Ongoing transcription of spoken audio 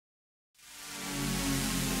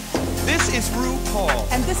is RuPaul.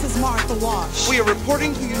 And this is Martha Wash. We are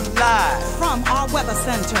reporting to you live from our weather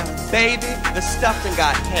center. Baby, the stuffing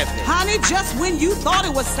got heavy. Honey, just when you thought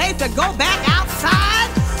it was safe to go back outside,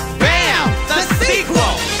 bam! The sequel!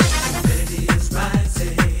 Humidity is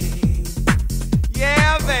rising.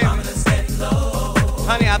 Yeah, baby. Thermometers getting low.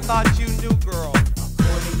 Honey, I thought you knew, girl.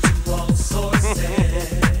 According to all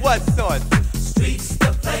sources. What sources? Streets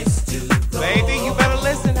the place to go. Baby, you better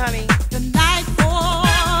listen, honey. the night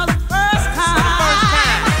for the first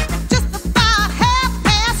time, just about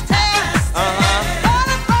 10:30. For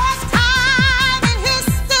the first time in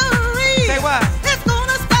history. Say what? It's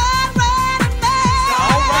gonna start raining men.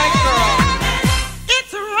 All right, girl.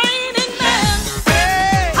 It's raining men.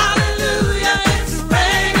 Hey! Hallelujah, it's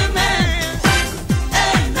raining men.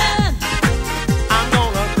 Amen. I'm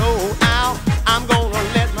gonna go out. I'm gonna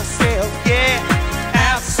let myself get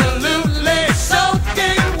absolutely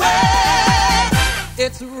soaking wet.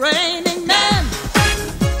 It's raining men.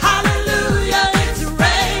 Hallelujah, it's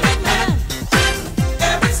raining men.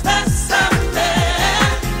 Every specimen.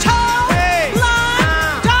 Tall, Hey,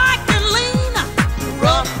 blind, dark and lean,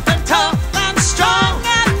 rough and tough and strong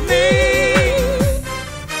and mean.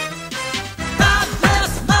 God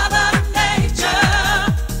bless Mother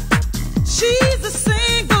Nature. She's a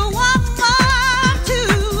single woman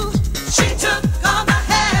too. She took on the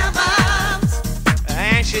heavens.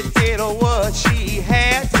 And she did what she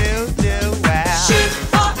had to